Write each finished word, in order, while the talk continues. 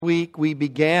Week we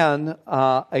began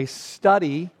a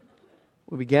study.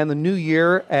 We began the new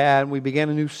year and we began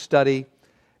a new study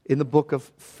in the book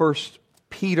of 1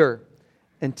 Peter.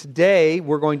 And today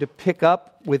we're going to pick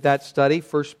up with that study,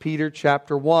 1 Peter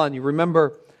chapter 1. You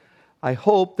remember, I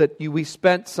hope that we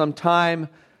spent some time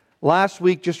last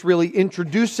week just really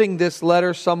introducing this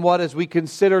letter somewhat as we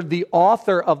considered the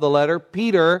author of the letter,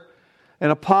 Peter,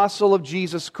 an apostle of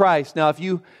Jesus Christ. Now, if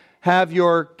you have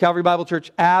your Calvary Bible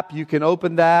Church app, you can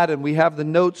open that, and we have the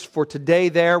notes for today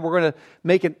there. We're going to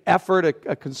make an effort,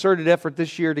 a concerted effort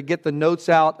this year to get the notes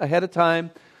out ahead of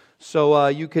time, so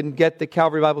you can get the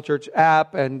Calvary Bible Church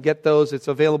app and get those. It's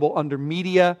available under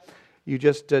media. You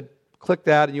just click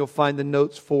that, and you'll find the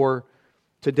notes for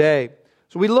today.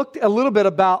 So we looked a little bit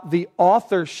about the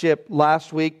authorship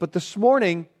last week, but this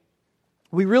morning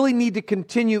we really need to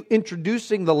continue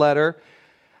introducing the letter.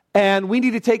 And we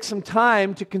need to take some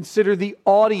time to consider the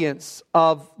audience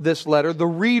of this letter, the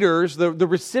readers, the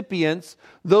recipients,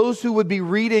 those who would be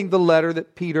reading the letter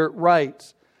that Peter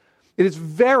writes. It is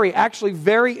very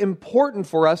important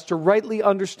for us to rightly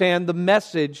understand the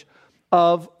message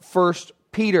of 1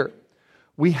 Peter.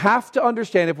 We have to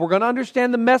understand, if we're going to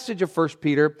understand the message of 1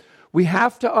 Peter, we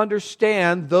have to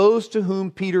understand those to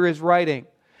whom Peter is writing.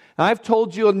 Now, I've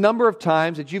told you a number of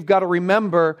times that you've got to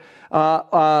remember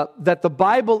that the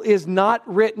Bible is not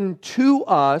written to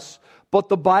us, but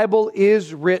the Bible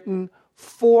is written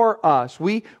for us.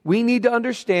 We need to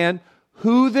understand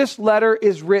who this letter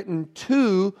is written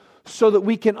to so that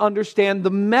we can understand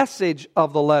the message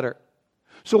of the letter.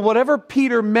 So whatever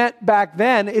Peter meant back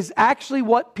then is actually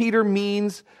what Peter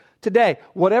means today.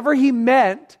 Whatever he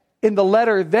meant in the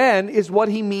letter then is what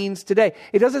he means today.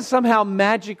 It doesn't somehow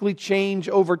magically change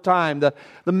over time. The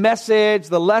message,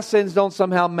 the lessons don't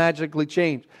somehow magically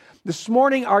change. This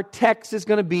morning our text is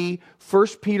going to be 1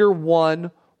 Peter 1,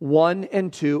 1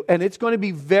 and 2, and it's going to be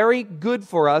very good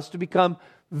for us to become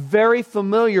very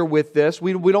familiar with this.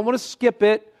 We don't want to skip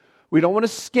it. We don't want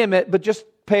to skim it, but just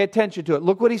pay attention to it.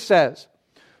 Look what he says.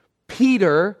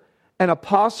 Peter, an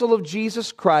apostle of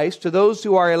Jesus Christ, to those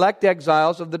who are elect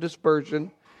exiles of the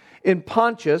dispersion, in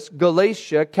Pontus,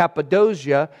 Galatia,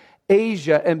 Cappadocia,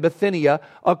 Asia, and Bithynia,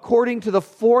 according to the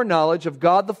foreknowledge of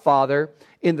God the Father,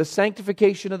 in the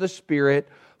sanctification of the Spirit,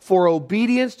 for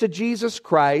obedience to Jesus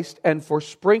Christ, and for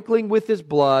sprinkling with His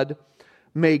blood,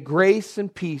 may grace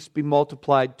and peace be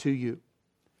multiplied to you.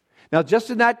 Now, just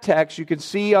in that text, you can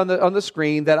see on the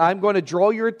screen that I'm going to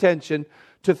draw your attention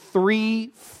to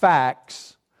three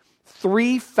facts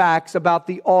about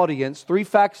the audience, 3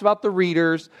 facts about the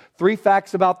readers, 3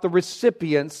 facts about the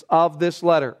recipients of this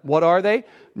letter. What are they?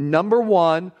 Number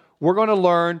 1, we're going to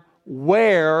learn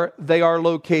where they are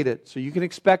located. So you can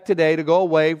expect today to go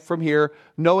away from here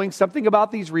knowing something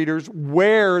about these readers,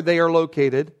 where they are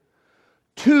located.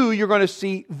 2, you're going to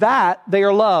see that they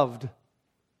are loved.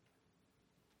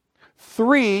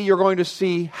 3, you're going to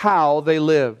see how they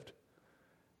lived.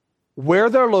 Where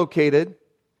they're located,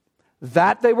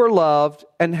 that they were loved,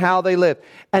 and how they lived.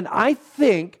 And I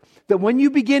think that when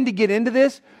you begin to get into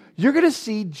this, you're going to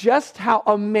see just how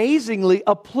amazingly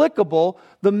applicable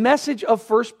the message of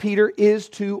 1 Peter is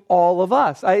to all of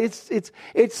us. It's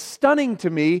stunning to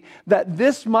me that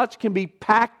this much can be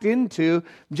packed into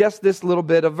just this little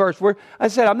bit of verse. Where I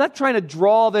said, I'm not trying to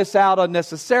draw this out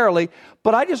unnecessarily,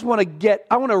 but I just want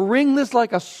to wring this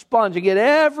like a sponge and get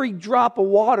every drop of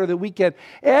water that we can,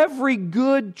 every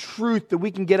good truth that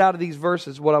we can get out of these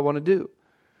verses, what I want to do.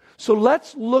 So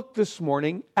let's look this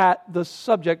morning at the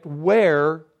subject,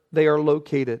 where they are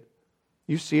located.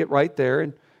 You see it right there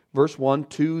in verse 1,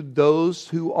 to those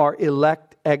who are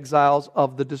elect exiles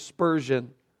of the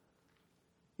dispersion.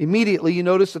 Immediately you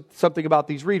notice something about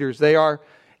these readers. They are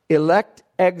elect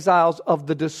exiles of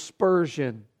the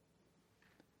dispersion.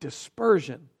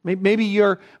 Dispersion. Maybe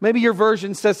your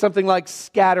version says something like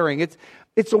scattering.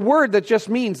 It's a word that just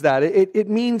means that. It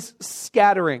means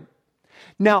scattering.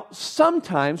 Now,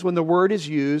 sometimes when the word is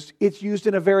used, it's used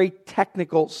in a very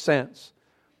technical sense.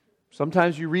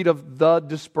 Sometimes you read of the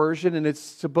dispersion, and it's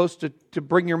supposed to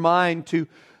bring your mind to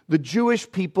the Jewish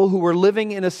people who were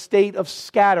living in a state of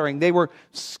scattering. They were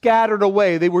scattered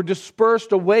away. They were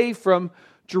dispersed away from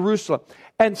Jerusalem.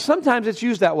 And sometimes it's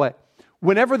used that way.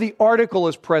 Whenever the article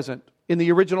is present in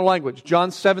the original language, John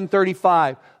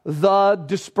 7:35, the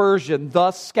dispersion,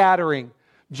 the scattering.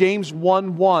 James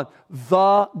 1:1,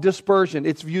 the dispersion.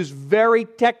 It's used very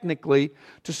technically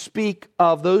to speak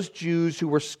of those Jews who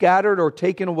were scattered or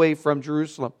taken away from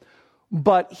Jerusalem.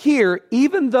 But here,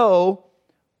 even though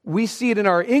we see it in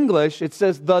our English, it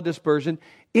says the dispersion,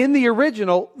 in the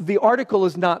original, the article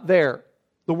is not there.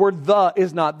 The word the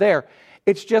is not there.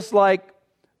 It's just like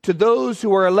to those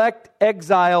who are elect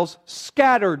exiles,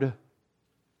 scattered,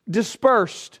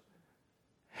 dispersed.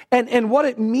 And what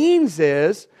it means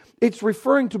is, it's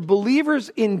referring to believers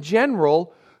in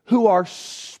general who are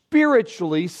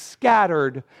spiritually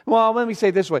scattered. Well, let me say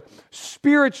it this way.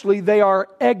 Spiritually, they are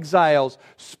exiles.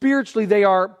 Spiritually, they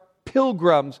are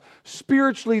pilgrims.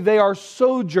 Spiritually, they are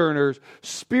sojourners.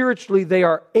 Spiritually, they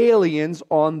are aliens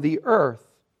on the earth.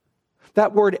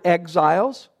 That word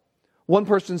exiles, one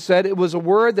person said it was a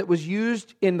word that was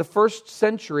used in the first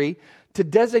century to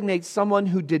designate someone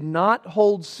who did not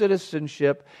hold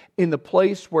citizenship in the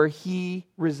place where he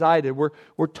resided.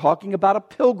 We're talking about a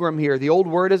pilgrim here. The old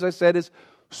word, as I said, is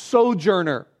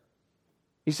sojourner.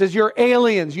 He says you're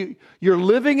aliens. You're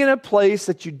living in a place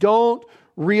that you don't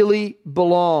really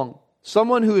belong.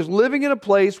 Someone who is living in a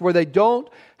place where they don't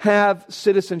have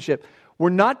citizenship. We're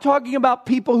not talking about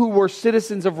people who were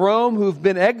citizens of Rome who've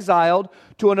been exiled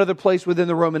to another place within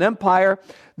the Roman Empire.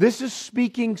 This is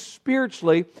speaking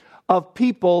spiritually of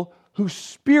people who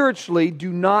spiritually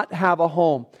do not have a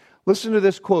home. Listen to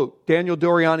this quote. Daniel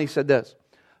Doriani said this: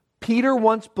 Peter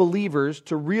wants believers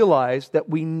to realize that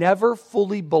we never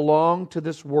fully belong to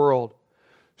this world.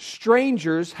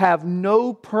 Strangers have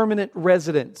no permanent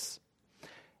residence.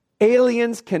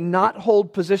 Aliens cannot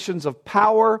hold positions of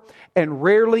power and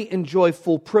rarely enjoy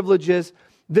full privileges.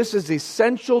 This is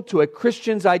essential to a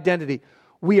Christian's identity.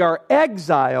 We are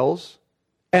exiles,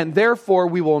 and therefore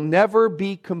we will never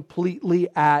be completely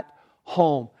at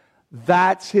home.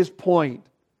 That's his point.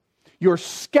 You're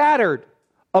scattered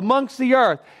amongst the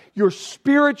earth. You're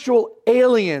spiritual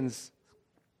aliens.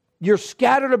 You're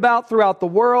scattered about throughout the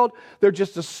world. They're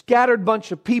just a scattered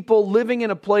bunch of people living in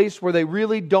a place where they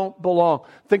really don't belong.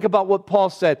 Think about what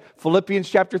Paul said. Philippians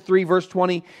chapter 3, verse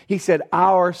 20. He said,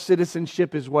 our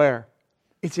citizenship is where?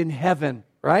 It's in heaven,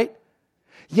 right?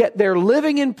 Yet they're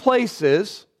living in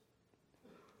places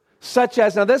such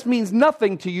as, now this means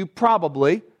nothing to you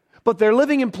probably, but they're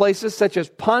living in places such as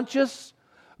Pontus,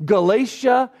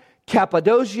 Galatia,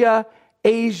 Cappadocia,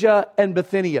 Asia, and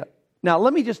Bithynia. Now,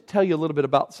 let me just tell you a little bit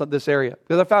about this area,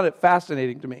 because I found it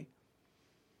fascinating to me.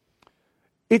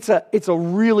 It's a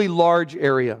really large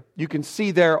area. You can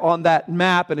see there on that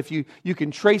map, and if you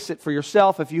can trace it for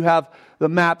yourself if you have the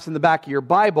maps in the back of your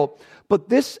Bible. But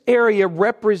this area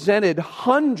represented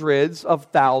hundreds of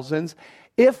thousands,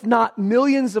 if not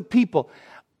millions of people.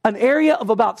 An area of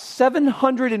about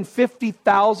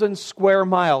 750,000 square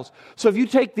miles. So if you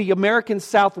take the American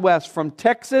Southwest from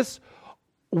Texas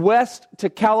west to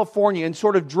California and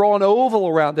sort of draw an oval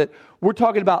around it, we're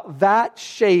talking about that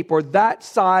shape or that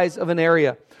size of an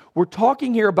area. We're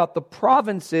talking here about the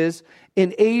provinces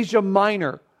in Asia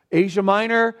Minor. Asia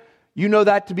Minor, you know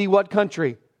that to be what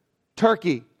country?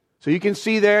 Turkey. So you can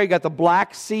see there, you got the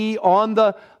Black Sea on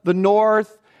the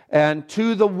north, and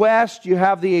to the west you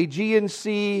have the Aegean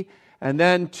Sea, and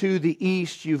then to the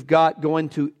east you've got going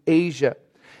to Asia.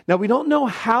 Now we don't know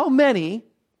how many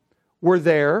were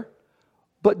there,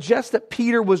 but just that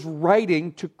Peter was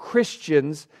writing to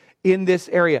Christians in this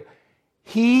area.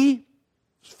 He,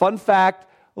 fun fact,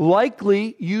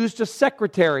 likely used a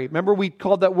secretary. Remember we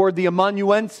called that word the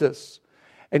amanuensis.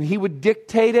 And he would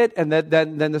dictate it, and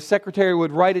then the secretary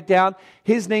would write it down.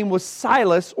 His name was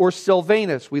Silas or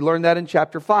Silvanus. We learned that in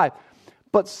chapter 5.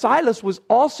 But Silas was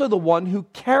also the one who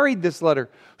carried this letter.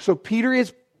 So Peter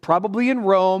is probably in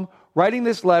Rome writing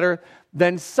this letter.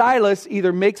 Then Silas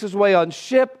either makes his way on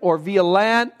ship or via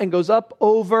land and goes up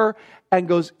over and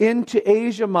goes into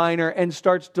Asia Minor and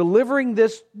starts delivering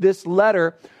this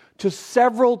letter to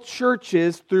several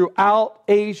churches throughout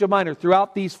Asia Minor,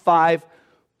 throughout these 5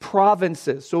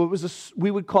 provinces. So it was we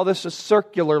would call this a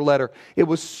circular letter. It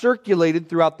was circulated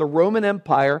throughout the Roman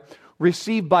Empire,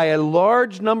 received by a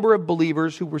large number of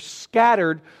believers who were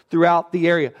scattered throughout the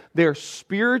area. They're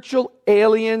spiritual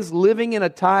aliens living in a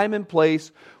time and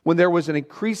place when there was an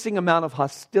increasing amount of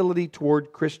hostility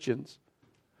toward Christians.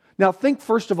 Now think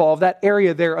first of all of that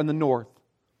area there in the north,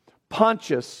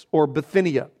 Pontus or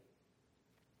Bithynia.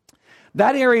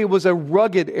 That area was a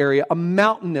rugged area, a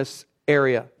mountainous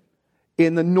area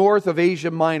in the north of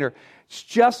Asia Minor. It's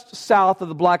just south of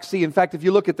the Black Sea. In fact, if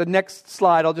you look at the next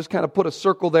slide, I'll just kind of put a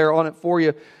circle there on it for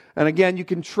you. And again, you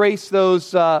can trace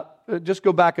those, just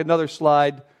go back another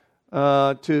slide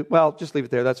just leave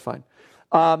it there, that's fine.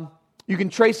 You can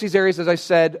trace these areas, as I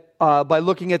said, by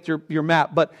looking at your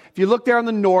map. But if you look there on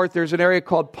the north, there's an area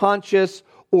called Pontus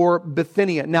or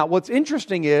Bithynia. Now, what's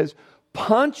interesting is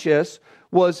Pontus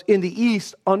was in the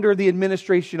east under the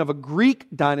administration of a Greek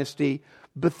dynasty.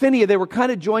 Bithynia, they were kind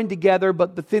of joined together,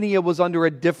 but Bithynia was under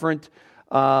a different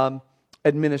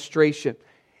administration.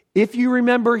 If you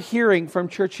remember hearing from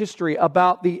church history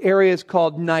about the areas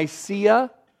called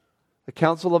Nicaea the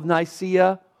Council of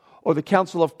Nicaea, or the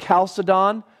Council of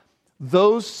Chalcedon,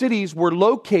 those cities were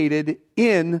located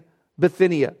in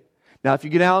Bithynia. Now, if you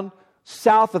go down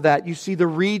south of that, you see the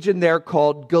region there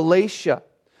called Galatia.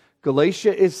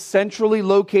 Galatia is centrally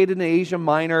located in Asia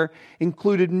Minor,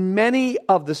 included many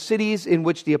of the cities in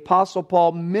which the Apostle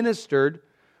Paul ministered,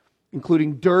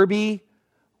 including Derbe,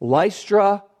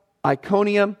 Lystra,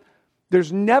 Iconium.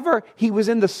 He was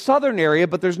in the southern area,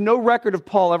 but there's no record of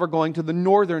Paul ever going to the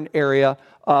northern area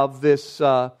of this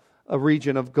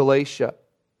region of Galatia.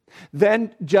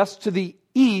 Then, just to the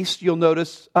east, you'll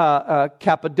notice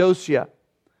Cappadocia.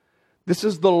 This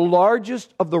is the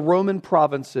largest of the Roman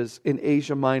provinces in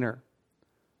Asia Minor.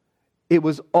 It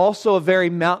was also a very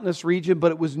mountainous region,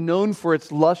 but it was known for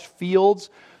its lush fields.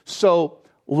 So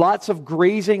lots of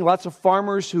grazing, lots of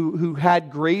farmers who had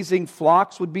grazing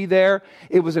flocks would be there.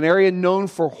 It was an area known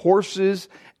for horses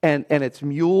and its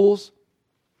mules.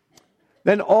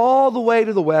 Then all the way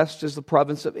to the west is the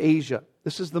province of Asia.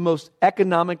 This is the most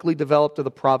economically developed of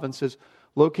the provinces,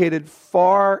 located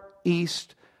far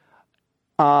east.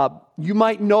 You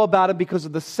might know about it because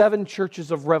of the 7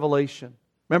 churches of Revelation.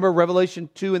 Remember Revelation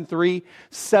 2 and 3?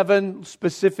 7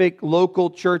 specific local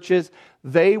churches.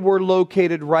 They were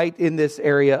located right in this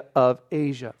area of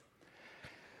Asia.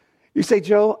 You say,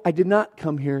 Joe, I did not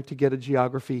come here to get a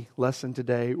geography lesson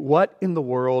today. What in the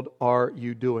world are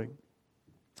you doing?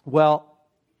 Well,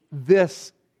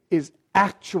 this is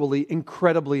actually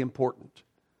incredibly important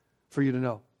for you to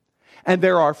know. And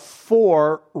there are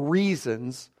 4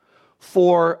 reasons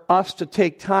for us to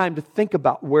take time to think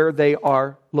about where they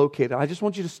are located. I just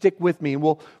want you to stick with me, and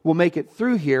we'll make it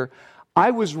through here. I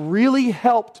was really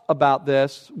helped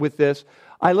with this.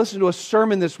 I listened to a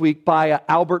sermon this week by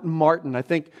Albert Martin. I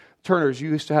think Turner's, you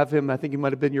used to have him. I think he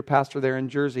might have been your pastor there in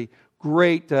Jersey.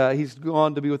 Great. He's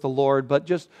gone to be with the Lord, but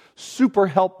just super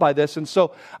helped by this. And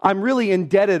so I'm really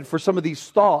indebted for some of these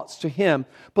thoughts to him.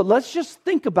 But let's just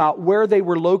think about where they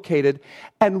were located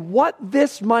and what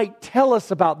this might tell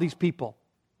us about these people.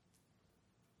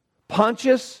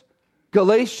 Pontus,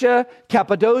 Galatia,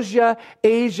 Cappadocia,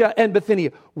 Asia, and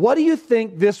Bithynia. What do you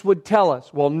think this would tell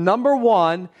us? Well, number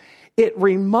one, it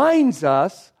reminds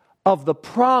us of the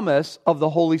promise of the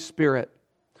Holy Spirit.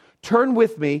 Turn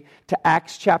with me to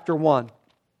Acts chapter 1.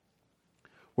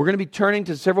 We're going to be turning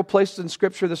to several places in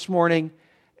Scripture this morning,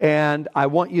 and I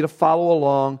want you to follow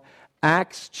along.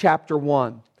 Acts chapter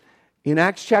 1. In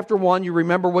Acts chapter 1, you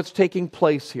remember what's taking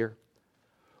place here.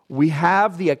 We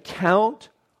have the account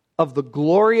of the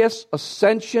glorious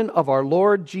ascension of our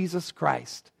Lord Jesus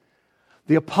Christ.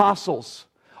 The apostles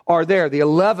are there. The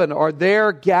 11 are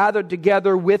there gathered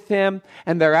together with him,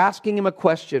 and they're asking him a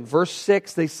question. Verse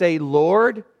 6, they say,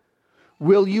 Lord,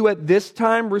 will you at this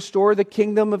time restore the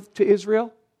kingdom to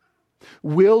Israel?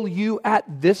 Will you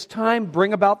at this time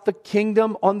bring about the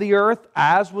kingdom on the earth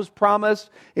as was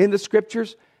promised in the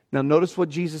Scriptures? Now notice what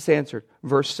Jesus answered.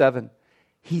 Verse 7.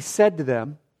 He said to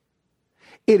them,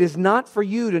 it is not for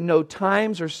you to know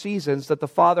times or seasons that the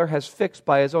Father has fixed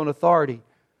by his own authority.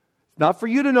 Not for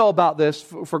you to know about this,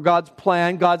 for God's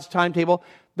plan, God's timetable.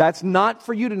 That's not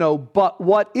for you to know. But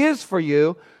what is for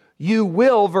you, you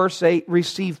will, verse 8,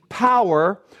 receive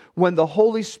power when the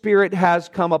Holy Spirit has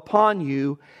come upon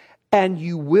you, and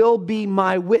you will be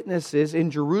my witnesses in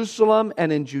Jerusalem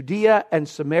and in Judea and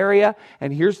Samaria,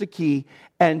 and here's the key,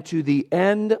 and to the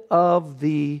end of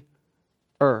the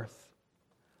earth.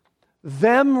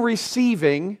 Them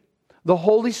receiving the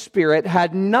Holy Spirit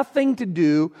had nothing to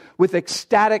do with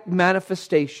ecstatic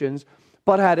manifestations,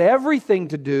 but had everything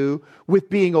to do with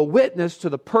being a witness to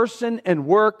the person and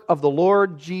work of the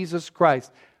Lord Jesus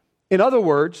Christ. In other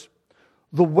words,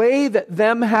 the way that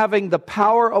them having the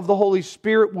power of the Holy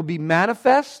Spirit will be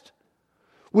manifest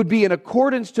would be in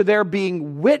accordance to their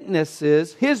being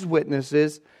witnesses, his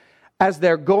witnesses, as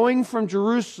they're going from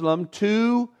Jerusalem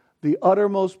to the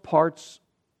uttermost parts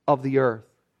of the earth.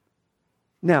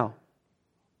 Now,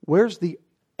 where's the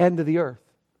end of the earth?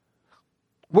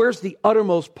 Where's the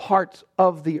uttermost parts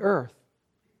of the earth?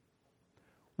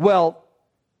 Well,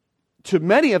 to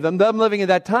many of them living at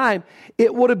that time,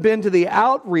 it would have been to the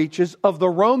outreaches of the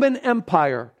Roman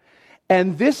Empire.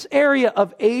 And this area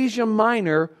of Asia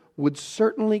Minor would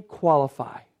certainly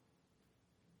qualify.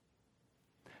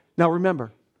 Now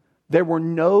remember, there were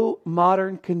no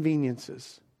modern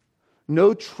conveniences.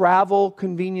 No travel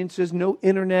conveniences, no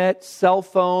internet, cell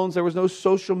phones, there was no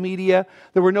social media,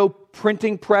 there were no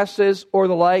printing presses or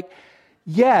the like.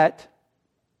 Yet,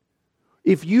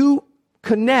 if you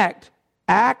connect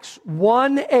Acts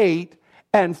 1:8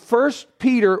 and 1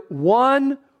 Peter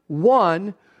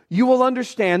 1:1, you will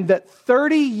understand that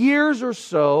 30 years or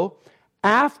so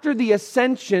after the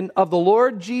ascension of the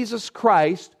Lord Jesus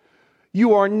Christ,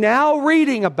 you are now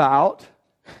reading about,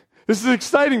 this is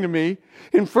exciting to me,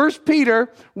 in 1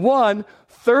 Peter 1,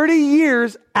 30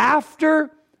 years after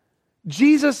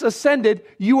Jesus ascended,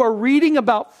 you are reading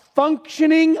about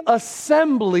functioning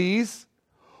assemblies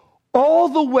all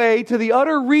the way to the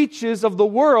utter reaches of the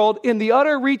world, in the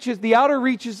outer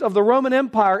reaches of the Roman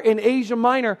Empire in Asia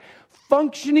Minor,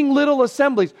 functioning little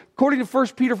assemblies. According to 1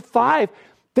 Peter 5,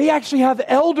 they actually have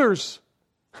elders.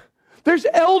 There's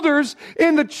elders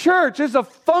in the church. There's a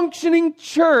functioning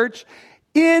church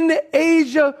in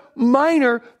Asia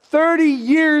Minor 30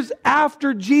 years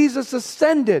after Jesus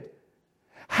ascended.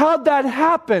 How'd that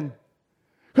happen?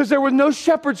 Because there was no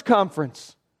Shepherd's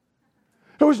Conference.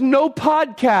 There was no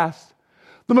podcast.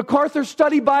 The MacArthur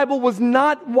Study Bible was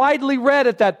not widely read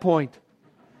at that point.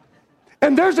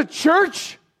 And there's a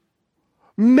church.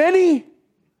 Many.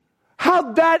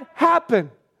 How'd that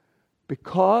happen?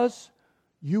 Because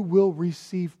you will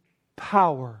receive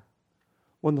power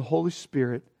when the Holy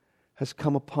Spirit has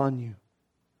come upon you.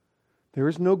 There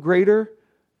is no greater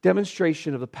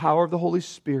demonstration of the power of the Holy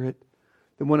Spirit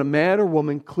than when a man or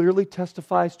woman clearly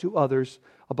testifies to others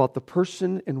about the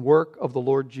person and work of the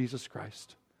Lord Jesus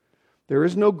Christ. There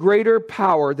is no greater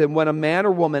power than when a man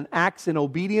or woman acts in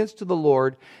obedience to the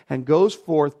Lord and goes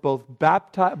forth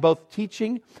both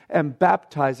teaching and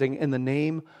baptizing in the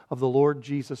name of the Lord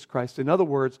Jesus Christ. In other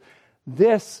words,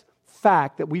 this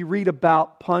fact that we read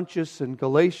about Pontus and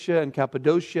Galatia and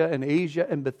Cappadocia and Asia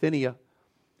and Bithynia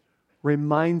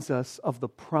reminds us of the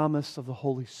promise of the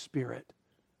Holy Spirit.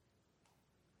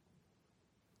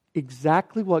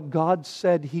 Exactly what God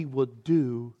said He would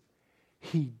do,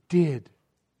 He did.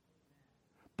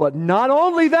 But not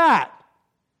only that,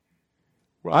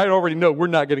 well, I already know we're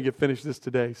not going to get finished this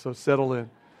today, so settle in.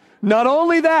 Not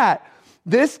only that,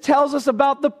 this tells us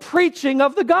about the preaching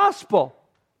of the gospel.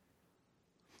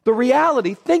 The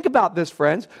reality, think about this,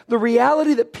 friends, the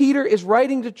reality that Peter is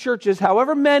writing to churches,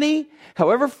 however many,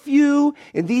 however few,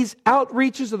 in these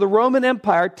outreaches of the Roman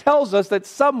Empire, tells us that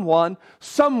someone,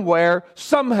 somewhere,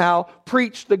 somehow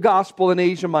preached the gospel in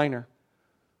Asia Minor.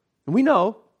 And we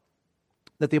know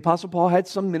that the Apostle Paul had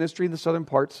some ministry in the southern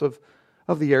parts of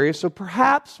the area, so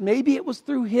perhaps, maybe it was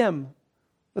through him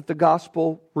that the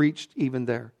gospel reached even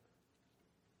there.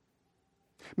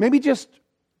 Maybe just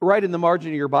write in the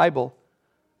margin of your Bible,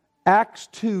 Acts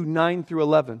 2, 9 through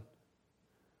 11.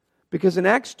 Because in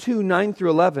Acts 2, 9 through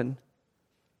 11,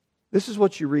 this is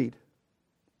what you read.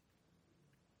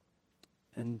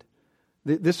 And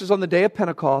this is on the day of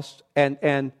Pentecost,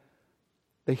 and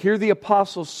they hear the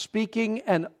apostles speaking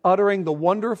and uttering the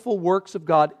wonderful works of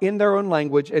God in their own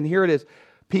language. And here it is.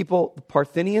 People, the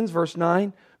Parthians, verse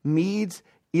 9, Medes,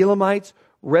 Elamites,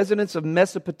 residents of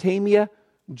Mesopotamia,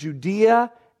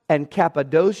 Judea and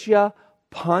Cappadocia,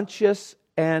 Pontus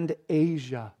and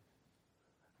Asia.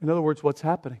 In other words, what's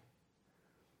happening?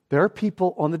 There are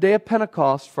people on the day of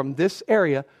Pentecost from this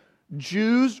area,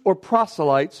 Jews or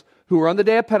proselytes, who are on the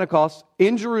day of Pentecost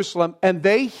in Jerusalem, and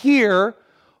they hear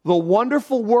the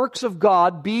wonderful works of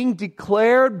God being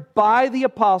declared by the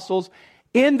apostles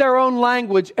in their own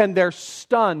language, and they're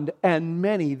stunned, and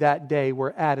many that day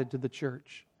were added to the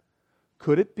church.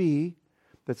 Could it be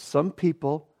that some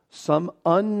people, some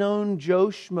unknown Joe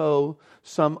Schmo,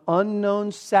 some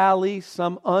unknown Sally,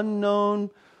 some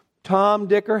unknown Tom,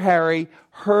 Dick, or Harry,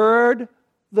 heard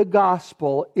the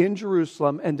gospel in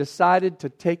Jerusalem and decided to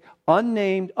take,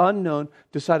 unnamed, unknown,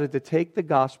 decided to take the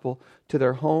gospel to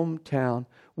their hometown?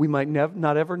 We might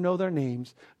not ever know their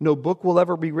names. No book will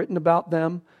ever be written about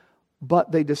them.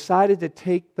 But they decided to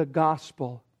take the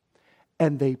gospel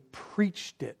and they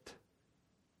preached it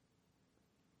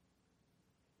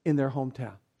in their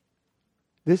hometown.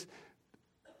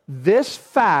 This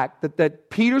fact that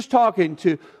Peter's talking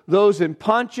to those in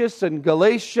Pontus and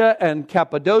Galatia and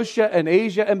Cappadocia and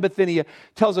Asia and Bithynia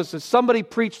tells us that somebody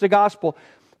preached the gospel.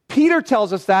 Peter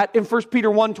tells us that in 1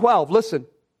 Peter 1:12. Listen.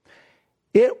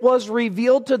 It was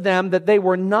revealed to them that they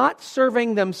were not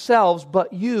serving themselves,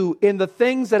 but you, in the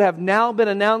things that have now been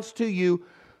announced to you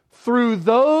through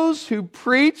those who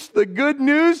preached the good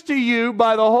news to you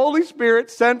by the Holy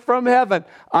Spirit sent from heaven.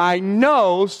 I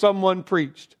know someone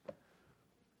preached.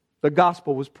 The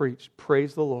gospel was preached,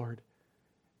 praise the Lord,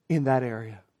 in that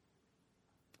area.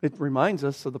 It reminds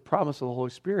us of the promise of the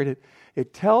Holy Spirit.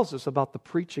 It tells us about the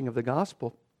preaching of the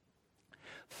gospel.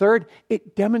 Third,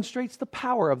 it demonstrates the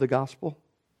power of the gospel.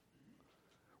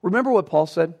 Remember what Paul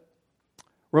said?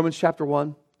 Romans chapter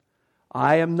 1.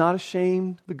 I am not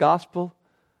ashamed of the gospel,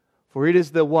 for it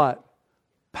is the what?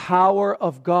 Power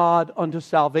of God unto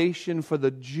salvation for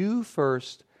the Jew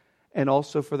first, and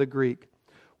also for the Greek.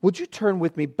 Would you turn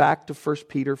with me back to 1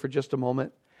 Peter for just a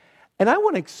moment? And I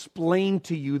want to explain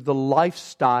to you the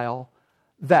lifestyle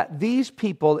that these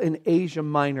people in Asia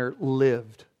Minor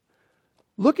lived.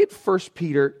 Look at 1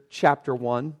 Peter chapter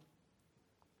 1,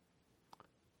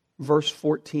 verse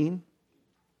 14.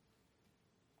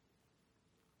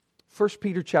 1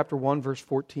 Peter chapter 1, verse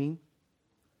 14.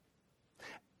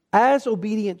 As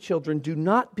obedient children, do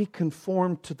not be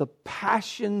conformed to the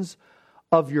passions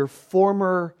of your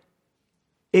former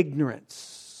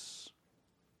ignorance.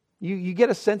 You get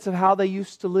a sense of how they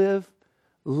used to live?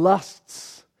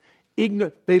 Lusts.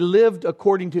 They lived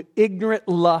according to ignorant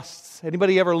lusts.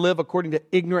 Anybody ever live according to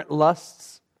ignorant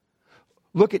lusts?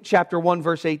 Look at chapter 1,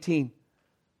 verse 18.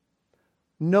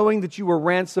 Knowing that you were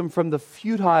ransomed from the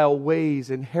futile ways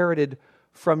inherited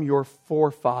from your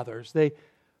forefathers.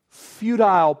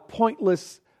 Futile,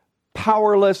 pointless,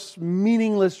 powerless,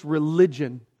 meaningless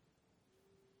religion.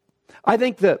 I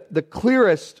think that the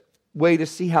clearest way to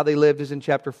see how they lived is in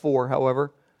chapter 4,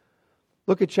 however.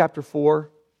 Look at chapter 4,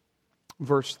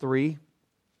 verse 3.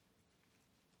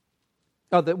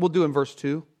 We'll do in verse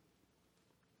 2.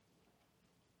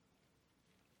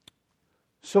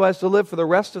 So as to live for the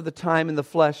rest of the time in the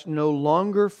flesh, no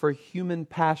longer for human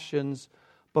passions,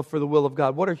 but for the will of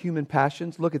God. What are human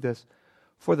passions? Look at this.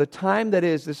 For the time that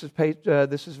is, this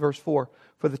is verse 4,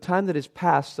 for the time that is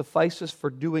past suffices for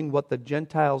doing what the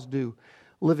Gentiles do,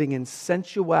 living in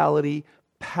sensuality,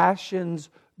 passions,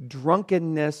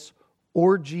 drunkenness,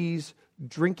 orgies,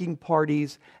 drinking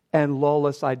parties, and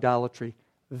lawless idolatry.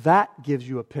 That gives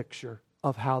you a picture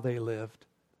of how they lived.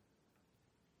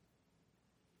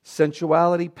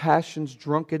 Sensuality, passions,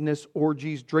 drunkenness,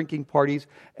 orgies, drinking parties,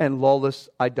 and lawless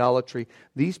idolatry.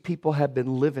 These people have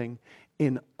been living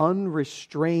in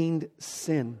unrestrained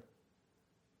sin.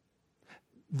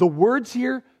 The words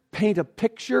here paint a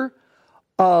picture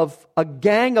of a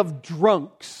gang of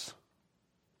drunks.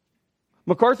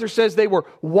 MacArthur says they were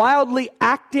wildly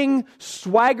acting,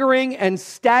 swaggering, and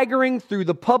staggering through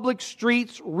the public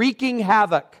streets, wreaking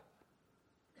havoc.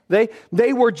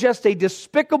 They were just a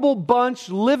despicable bunch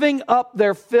living up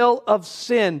their fill of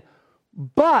sin.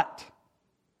 But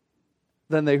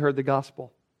then they heard the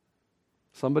gospel.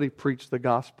 Somebody preached the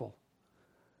gospel.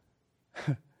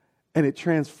 And it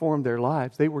transformed their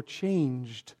lives. They were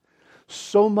changed.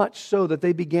 So much so that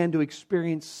they began to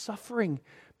experience suffering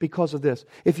because of this.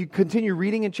 If you continue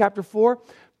reading in chapter 4,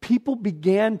 people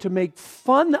began to make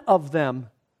fun of them.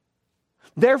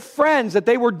 Their friends that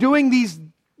they were doing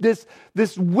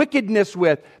this wickedness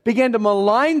with began to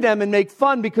malign them and make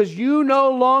fun because you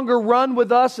no longer run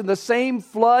with us in the same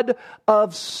flood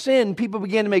of sin. People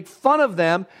began to make fun of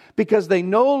them because they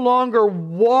no longer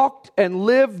walked and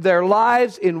lived their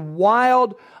lives in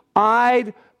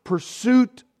wild-eyed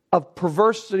pursuit of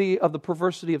the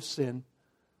perversity of sin.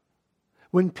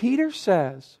 When Peter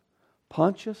says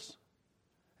Pontus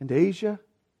and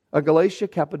Galatia,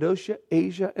 Cappadocia,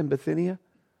 Asia, and Bithynia,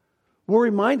 we're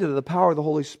reminded of the power of the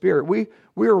Holy Spirit. We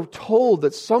are told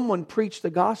that someone preached the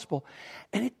gospel,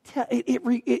 and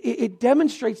it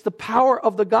demonstrates the power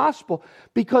of the gospel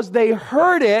because they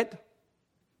heard it,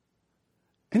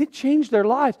 and it changed their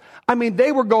lives. I mean,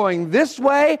 they were going this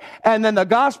way, and then the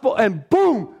gospel, and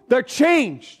boom, they're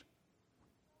changed.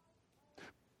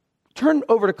 Turn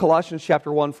over to Colossians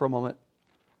chapter 1 for a moment.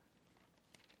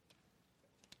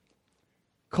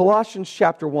 Colossians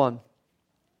chapter 1.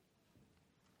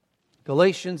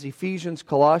 Galatians, Ephesians,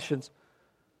 Colossians.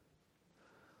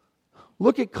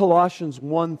 Look at Colossians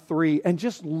 1:3 and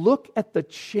just look at the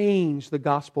change the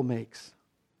gospel makes.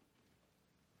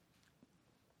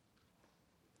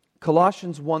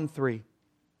 Colossians 1:3.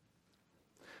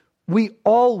 We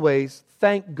always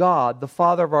thank God, the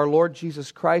Father of our Lord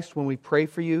Jesus Christ, when we pray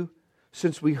for you,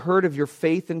 since we heard of your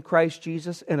faith in Christ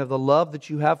Jesus and of the love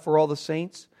that you have for all the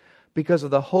saints, because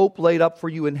of the hope laid up for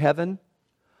you in heaven.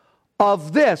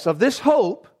 Of this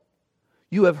hope,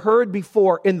 you have heard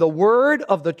before in the word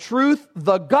of the truth,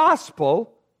 the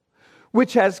gospel,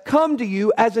 which has come to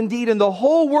you as indeed in the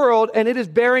whole world, and it is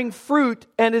bearing fruit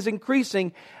and is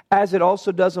increasing, as it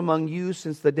also does among you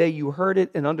since the day you heard it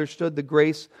and understood the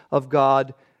grace of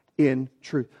God in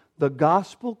truth. The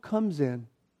gospel comes in.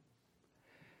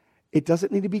 It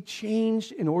doesn't need to be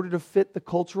changed in order to fit the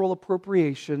cultural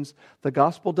appropriations. The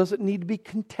gospel doesn't need to be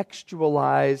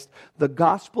contextualized. The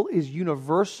gospel is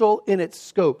universal in its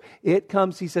scope. It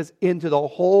comes, he says, into the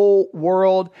whole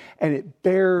world, and it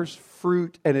bears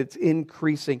fruit, and it's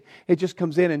increasing. It just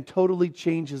comes in and totally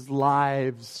changes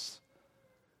lives.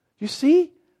 You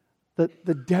see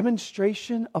the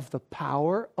demonstration of the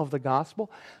power of the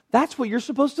gospel? That's what you're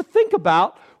supposed to think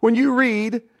about when you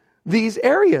read these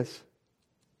areas.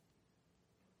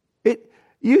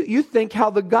 You think how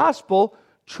the gospel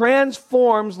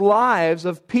transforms lives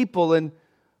of people in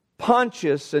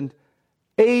Pontus and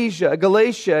Asia,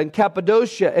 Galatia and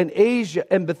Cappadocia and Asia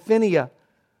and Bithynia.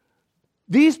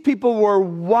 These people were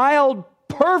wild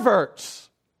perverts.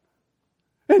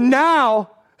 And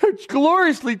now it's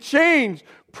gloriously changed.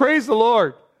 Praise the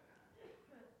Lord.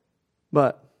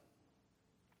 But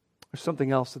there's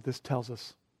something else that this tells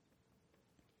us.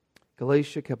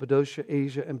 Galatia, Cappadocia,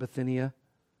 Asia, and Bithynia.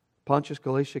 Pontus,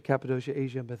 Galatia, Cappadocia,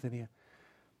 Asia, and Bithynia.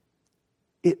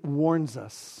 It warns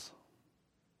us.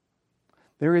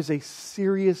 There is a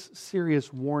serious,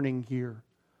 serious warning here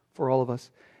for all of us.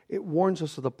 It warns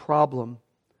us of the problem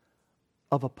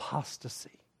of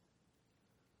apostasy.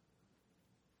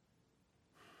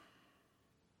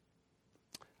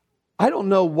 I don't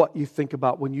know what you think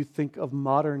about when you think of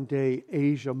modern day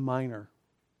Asia Minor.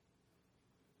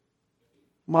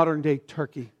 Modern day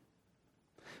Turkey.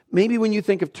 Maybe when you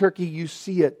think of Turkey, you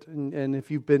see it, and if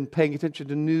you've been paying attention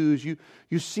to news, you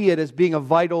see it as being a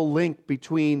vital link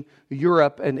between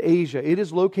Europe and Asia. It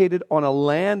is located on a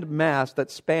land mass that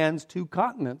spans 2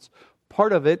 continents.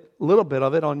 Part of it, a little bit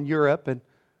of it, on Europe, and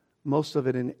most of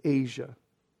it in Asia.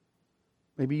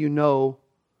 Maybe you know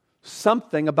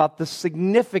something about the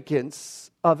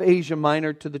significance of Asia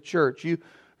Minor to the church. You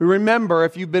remember,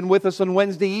 if you've been with us on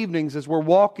Wednesday evenings as we're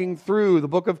walking through the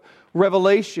book of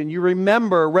Revelation, you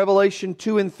remember Revelation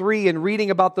 2 and 3 and reading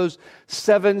about those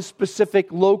 7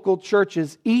 specific local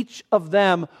churches, each of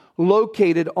them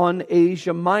located on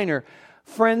Asia Minor.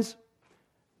 Friends,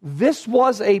 this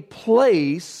was a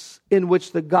place in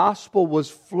which the gospel was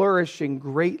flourishing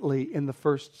greatly in the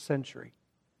first century.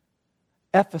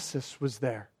 Ephesus was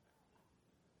there.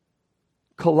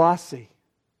 Colossae,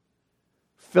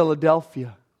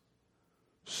 Philadelphia,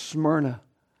 Smyrna.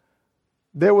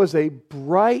 There was a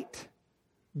bright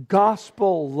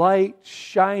gospel light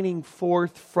shining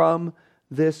forth from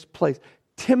this place.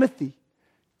 Timothy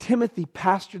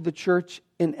pastored the church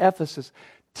in Ephesus.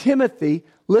 Timothy,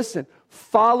 listen,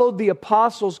 followed the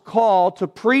apostles' call to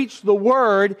preach the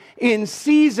word in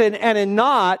season and in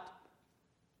not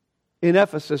in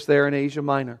Ephesus there in Asia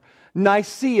Minor.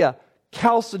 Nicaea,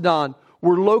 Chalcedon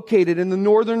were located in the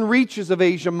northern reaches of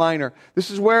Asia Minor.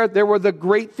 This is where there were the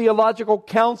great theological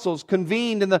councils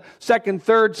convened in the 2nd,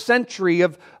 3rd century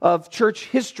of church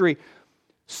history,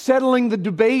 settling the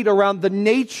debate around the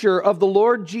nature of the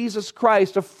Lord Jesus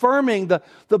Christ, affirming the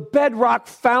bedrock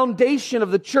foundation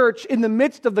of the church in the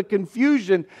midst of the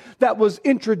confusion that was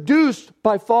introduced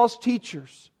by false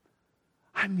teachers.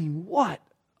 I mean, what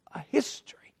a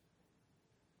history.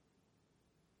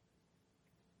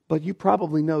 But you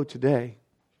probably know today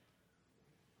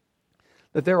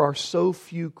that there are so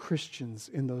few Christians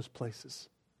in those places.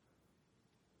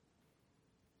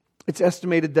 It's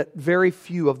estimated that very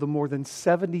few of the more than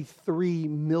 73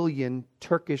 million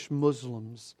Turkish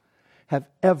Muslims have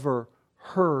ever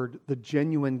heard the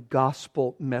genuine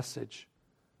gospel message.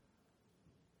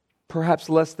 Perhaps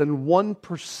less than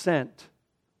 1%,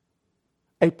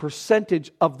 a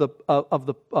percentage of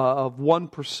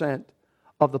 1%.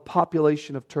 Of the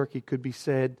population of Turkey could be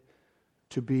said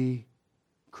to be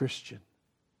Christian.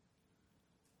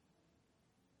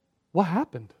 What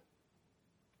happened?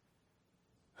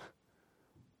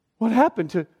 What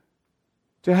happened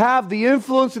to have the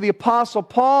influence of the Apostle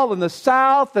Paul in the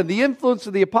south and the influence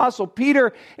of the Apostle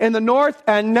Peter in the north,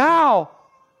 and now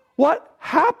what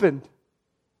happened?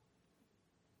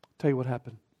 I'll tell you what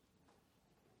happened.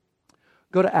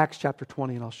 Go to Acts chapter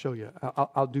 20 and I'll show you.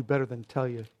 I'll do better than tell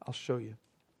you. I'll show you.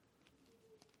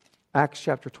 Acts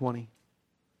chapter 20.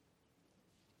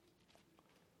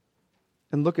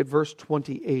 And look at verse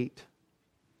 28.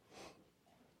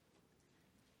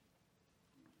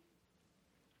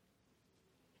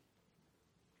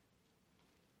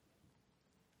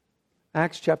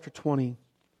 Acts chapter 20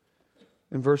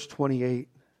 and verse 28.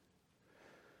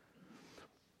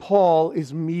 Paul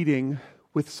is meeting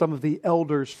with some of the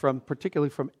elders particularly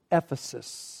from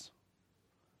Ephesus,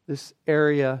 this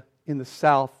area in the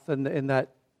south and in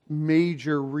that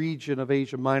major region of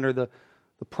Asia Minor, the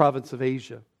province of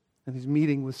Asia. And he's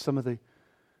meeting with some of the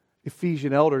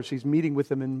Ephesian elders. He's meeting with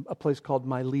them in a place called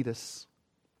Miletus.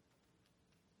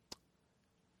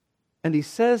 And he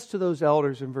says to those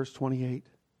elders in verse 28,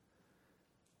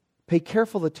 "Pay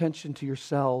careful attention to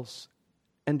yourselves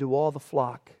and to all the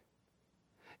flock,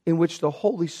 in which the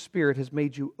Holy Spirit has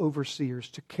made you overseers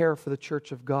to care for the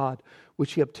church of God,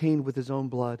 which He obtained with His own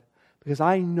blood. Because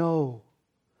I know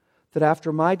that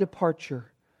after my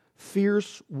departure,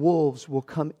 fierce wolves will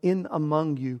come in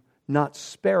among you, not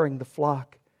sparing the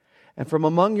flock. And from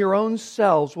among your own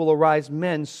selves will arise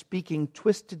men speaking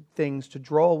twisted things to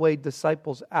draw away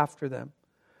disciples after them.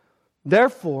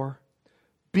 Therefore,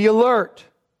 be alert,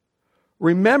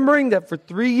 remembering that for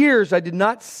 3 years I did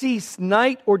not cease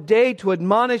night or day to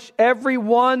admonish every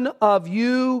one of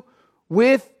you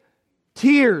with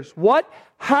tears. What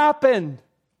happened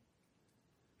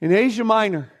in Asia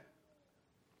Minor?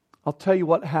 I'll tell you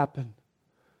what happened.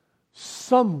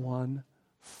 Someone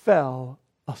fell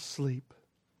asleep.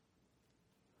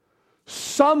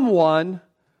 Someone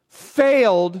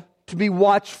failed to be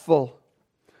watchful.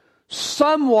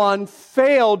 Someone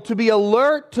failed to be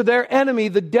alert to their enemy,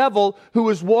 the devil, who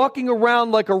was walking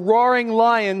around like a roaring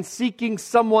lion seeking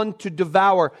someone to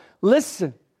devour.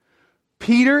 Listen,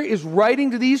 Peter is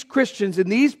writing to these Christians in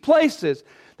these places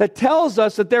that tells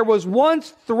us that there was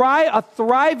once a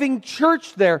thriving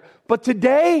church there, but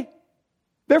today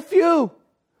they're few.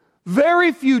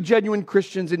 Very few genuine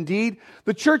Christians indeed.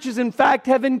 The churches, in fact,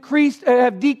 have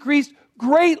decreased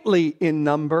greatly in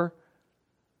number.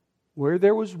 Where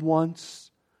there was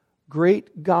once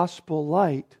great gospel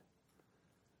light,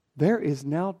 there is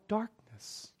now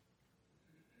darkness.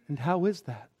 And how is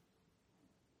that?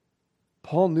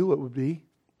 Paul knew it would be.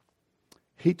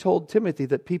 He told Timothy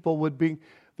that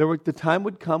the time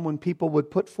would come when people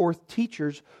would put forth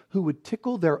teachers who would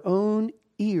tickle their own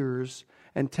ears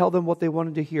and tell them what they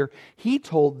wanted to hear. He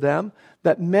told them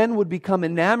that men would become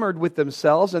enamored with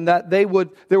themselves and that there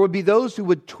would be those who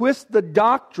would twist the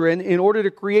doctrine in order to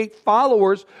create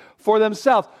followers for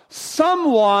themselves.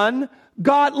 Someone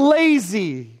got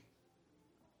lazy.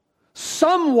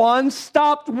 Someone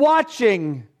stopped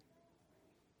watching.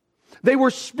 They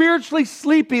were spiritually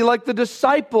sleepy like the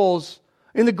disciples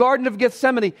in the Garden of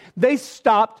Gethsemane. They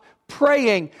stopped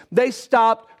praying. They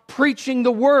stopped preaching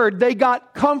the word. They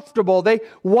got comfortable. They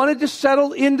wanted to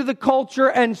settle into the culture,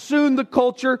 and soon the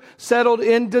culture settled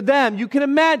into them. You can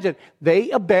imagine.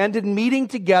 They abandoned meeting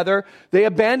together. They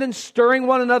abandoned stirring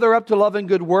one another up to love and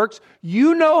good works.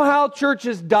 You know how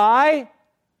churches die.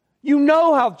 You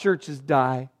know how churches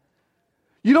die.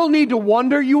 You don't need to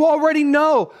wonder. You already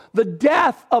know the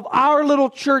death of our little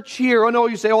church here. Oh no,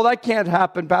 you say, oh, that can't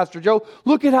happen, Pastor Joe.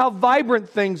 Look at how vibrant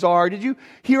things are. Did you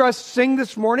hear us sing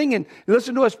this morning and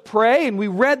listen to us pray? And we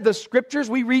read the scriptures.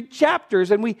 We read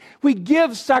chapters and we give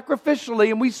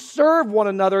sacrificially and we serve one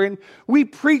another and we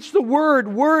preach the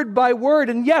word by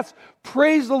word. And yes,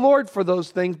 praise the Lord for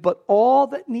those things. But all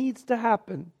that needs to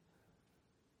happen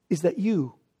is that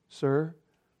you, sir,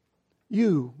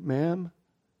 you, ma'am,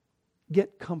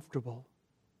 get comfortable.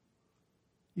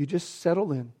 You just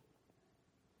settle in.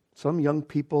 Some young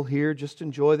people here just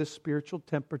enjoy the spiritual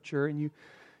temperature and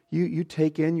you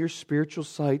take in your spiritual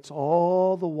sights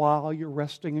all the while you're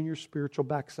resting in your spiritual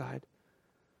backside.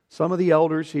 Some of the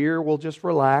elders here will just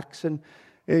relax and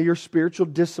your spiritual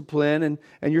discipline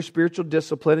and your spiritual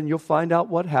discipline, and you'll find out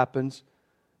what happens.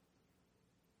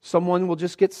 Someone will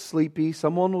just get sleepy.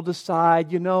 Someone will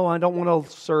decide, I don't want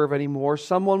to serve anymore.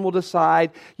 Someone will decide,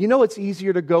 it's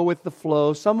easier to go with the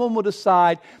flow. Someone will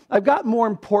decide, I've got more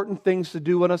important things to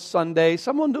do on a Sunday.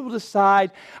 Someone will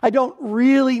decide, I don't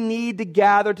really need to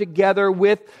gather together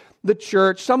with the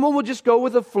church. Someone will just go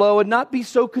with the flow and not be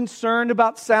so concerned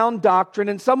about sound doctrine.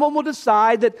 And someone will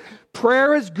decide that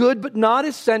prayer is good but not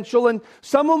essential. And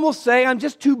someone will say, I'm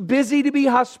just too busy to be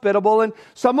hospitable. And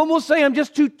someone will say, I'm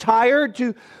just too tired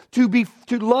to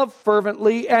love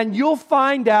fervently. And you'll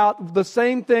find out the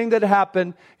same thing that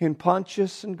happened in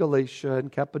Pontus and Galatia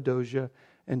and Cappadocia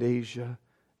and Asia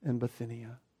and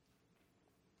Bithynia.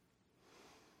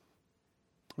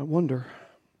 I wonder,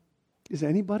 is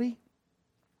anybody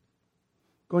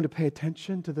going to pay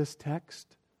attention to this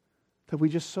text that we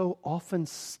just so often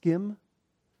skim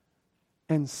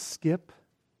and skip?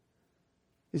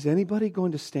 Is anybody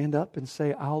going to stand up and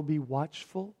say, I'll be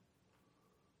watchful?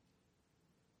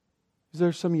 Is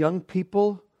there some young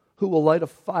people who will light a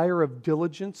fire of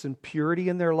diligence and purity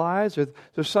in their lives? Or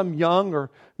there's some young or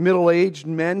middle-aged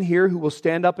men here who will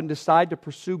stand up and decide to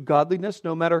pursue godliness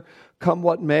no matter come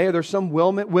what may? Are there some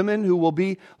women who will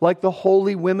be like the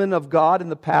holy women of God in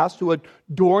the past who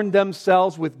adorned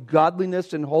themselves with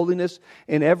godliness and holiness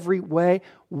in every way?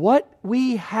 What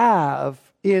we have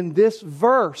in this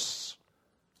verse,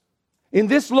 in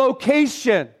this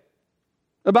location,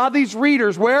 about these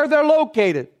readers, where they're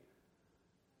located,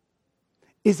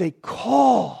 is a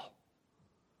call.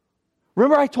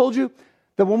 Remember I told you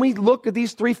that when we look at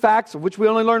these three facts, of which we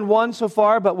only learned one so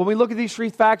far, but when we look at these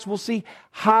three facts, we'll see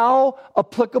how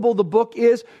applicable the book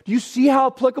is. Do you see how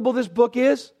applicable this book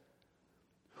is?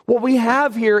 What we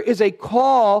have here is a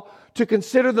call to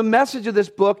consider the message of this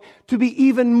book to be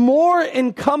even more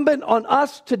incumbent on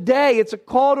us today. It's a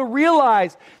call to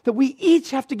realize that we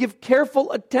each have to give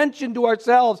careful attention to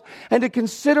ourselves and to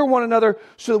consider one another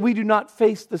so that we do not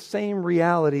face the same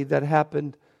reality that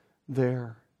happened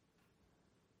there.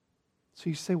 So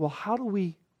you say, well, how do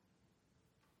we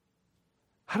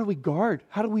guard?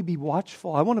 How do we be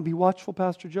watchful? I want to be watchful,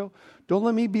 Pastor Joe. Don't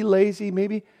let me be lazy.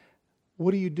 Maybe,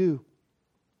 what do?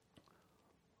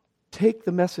 Take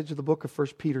the message of the book of 1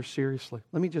 Peter seriously.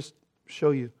 Let me just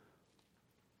show you.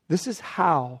 This is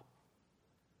how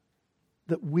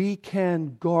that we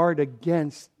can guard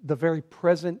against the very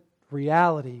present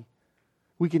reality.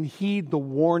 We can heed the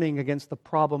warning against the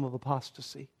problem of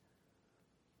apostasy.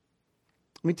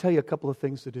 Let me tell you a couple of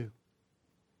things to do.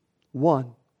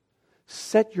 One,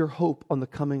 set your hope on the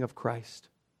coming of Christ.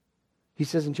 He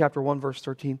says in chapter 1, verse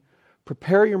 13,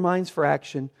 prepare your minds for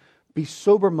action, be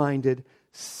sober-minded,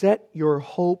 set your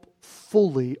hope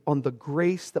fully on the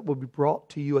grace that will be brought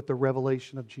to you at the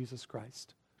revelation of Jesus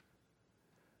Christ.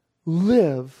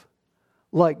 Live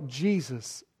like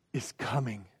Jesus is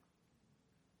coming.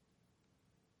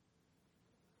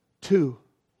 2,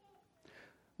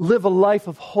 live a life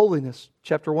of holiness.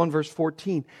 Chapter 1, verse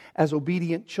 14. As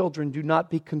obedient children, do not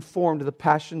be conformed to the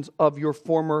passions of your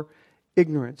former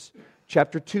ignorance.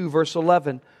 Chapter 2, verse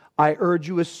 11. I urge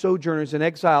you as sojourners and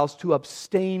exiles to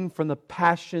abstain from the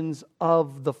passions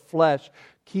of the flesh.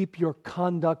 Keep your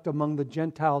conduct among the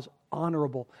Gentiles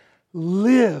honorable.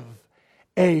 Live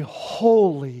a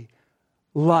holy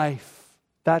life.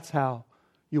 That's how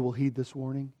you will heed this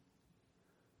warning.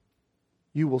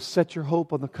 You will set your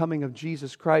hope on the coming of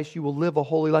Jesus Christ. You will live a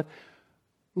holy life.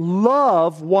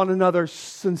 Love one another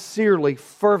sincerely,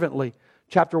 fervently.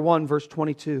 Chapter 1, verse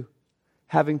 22.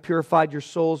 Having purified your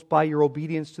souls by your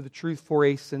obedience to the truth for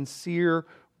a sincere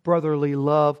brotherly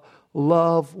love,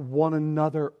 love one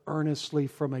another earnestly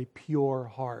from a pure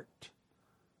heart.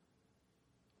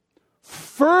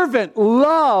 Fervent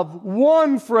love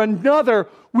one for another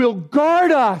will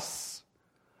guard us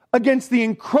against the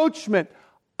encroachment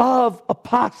of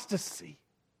apostasy.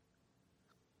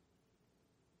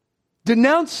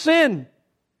 Denounce sin.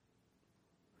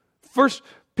 1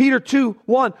 Peter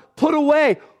 2:1. Put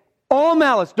away all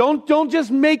malice. Don't just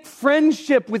make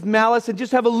friendship with malice and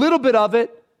just have a little bit of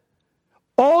it.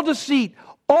 All deceit,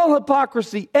 all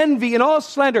hypocrisy, envy, and all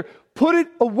slander. Put it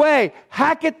away.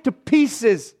 Hack it to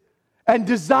pieces and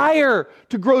desire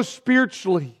to grow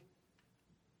spiritually.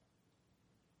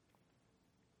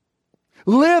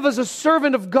 Live as a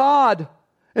servant of God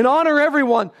and honor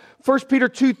everyone. 1 Peter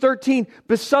 2:13,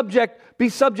 be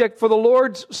subject for the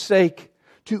Lord's sake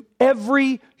to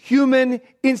every human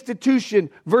institution.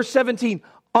 Verse 17,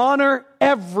 honor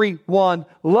everyone,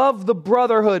 love the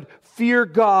brotherhood, fear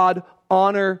God,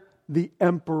 honor the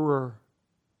emperor.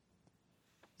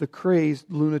 The crazed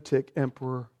lunatic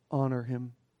emperor, honor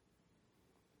him.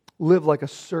 Live like a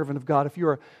servant of God. If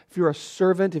you're a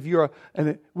servant,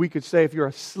 and we could say if you're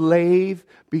a slave,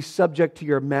 be subject to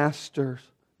your masters,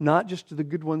 not just to the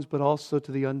good ones, but also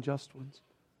to the unjust ones.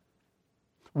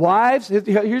 Wives,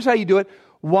 here's how you do it.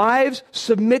 Wives,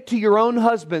 submit to your own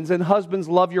husbands, and husbands,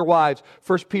 love your wives.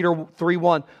 1 Peter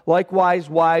 3:1.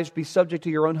 Likewise, wives, be subject to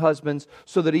your own husbands,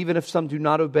 so that even if some do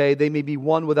not obey, they may be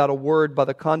won without a word by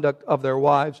the conduct of their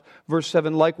wives. Verse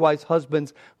 7. Likewise,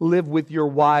 husbands, live with your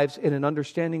wives in an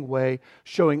understanding way,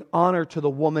 showing honor to the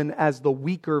woman as the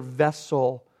weaker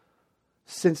vessel,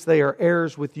 since they are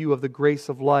heirs with you of the grace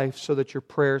of life, so that your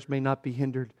prayers may not be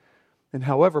hindered. And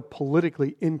however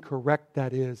politically incorrect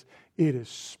that is, it is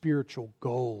spiritual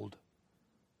gold.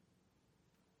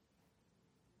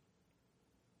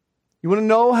 You want to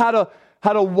know how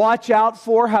to watch out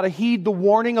for, how to heed the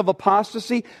warning of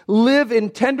apostasy? Live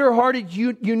in tender-hearted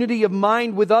unity of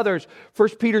mind with others.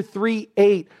 1 Peter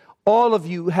 3:8. All of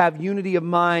you have unity of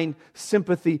mind,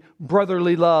 sympathy,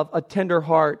 brotherly love, a tender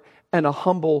heart, and a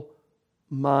humble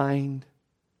mind.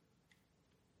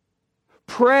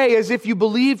 Pray as if you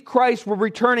believe Christ were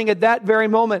returning at that very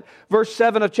moment. Verse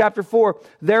 7 of chapter 4.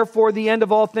 Therefore, the end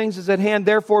of all things is at hand.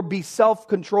 Therefore, be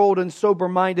self-controlled and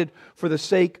sober-minded for the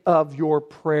sake of your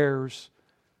prayers.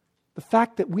 The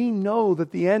fact that we know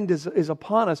that the end is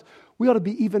upon us, we ought to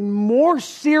be even more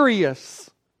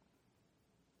serious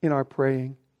in our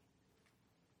praying.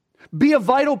 Be a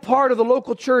vital part of the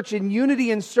local church in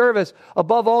unity and service.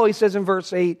 Above all, he says in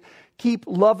verse 8, Keep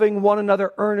loving one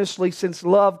another earnestly, since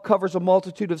love covers a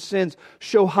multitude of sins.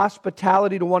 Show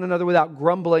hospitality to one another without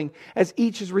grumbling. As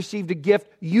each has received a gift,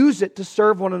 use it to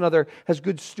serve one another as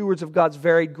good stewards of God's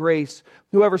varied grace.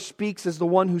 Whoever speaks as the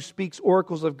one who speaks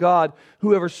oracles of God.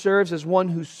 Whoever serves as one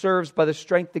who serves by the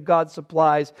strength that God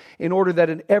supplies, in order that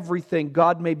in everything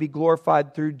God may be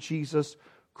glorified through Jesus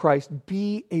Christ.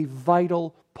 Be a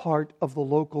vital part of the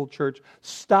local church.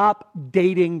 Stop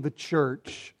dating the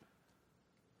church.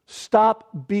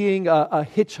 Stop being a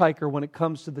hitchhiker when it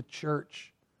comes to the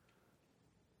church.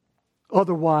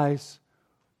 Otherwise,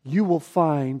 you will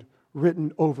find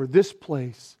written over this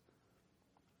place,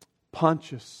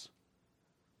 Pontus,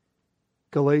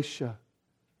 Galatia,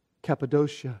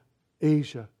 Cappadocia,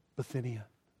 Asia, Bithynia.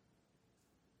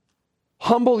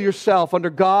 Humble yourself under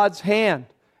God's hand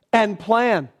and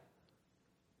plan.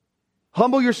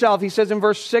 Humble yourself, he says in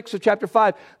verse 6 of chapter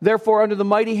 5, therefore under the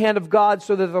mighty hand of God,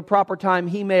 so that at the proper time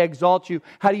he may exalt you.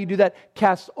 How do you do that?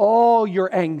 Cast all your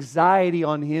anxiety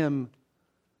on him.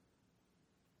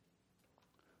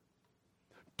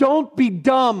 Don't be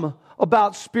dumb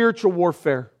about spiritual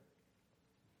warfare.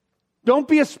 Don't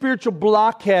be a spiritual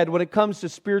blockhead when it comes to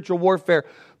spiritual warfare.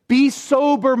 Be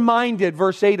sober-minded,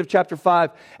 verse 8 of chapter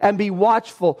 5, and be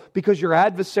watchful, because your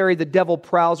adversary, the devil,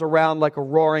 prowls around like a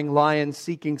roaring lion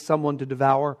seeking someone to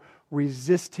devour.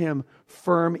 Resist him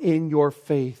firm in your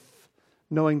faith,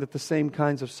 knowing that the same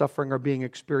kinds of suffering are being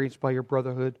experienced by your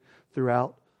brotherhood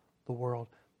throughout the world.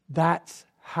 That's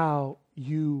how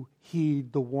you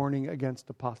heed the warning against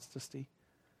apostasy.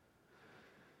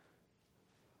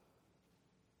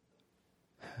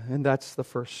 And that's the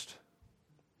first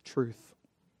truth.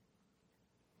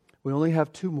 We only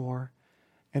have 2 more,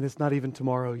 and it's not even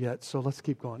tomorrow yet, so let's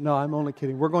keep going. No, I'm only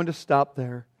kidding. We're going to stop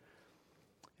there.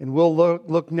 And we'll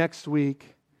look next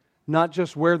week, not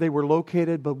just where they were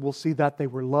located, but we'll see that they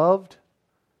were loved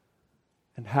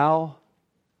and how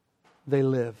they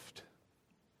lived.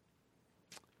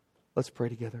 Let's pray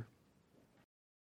together.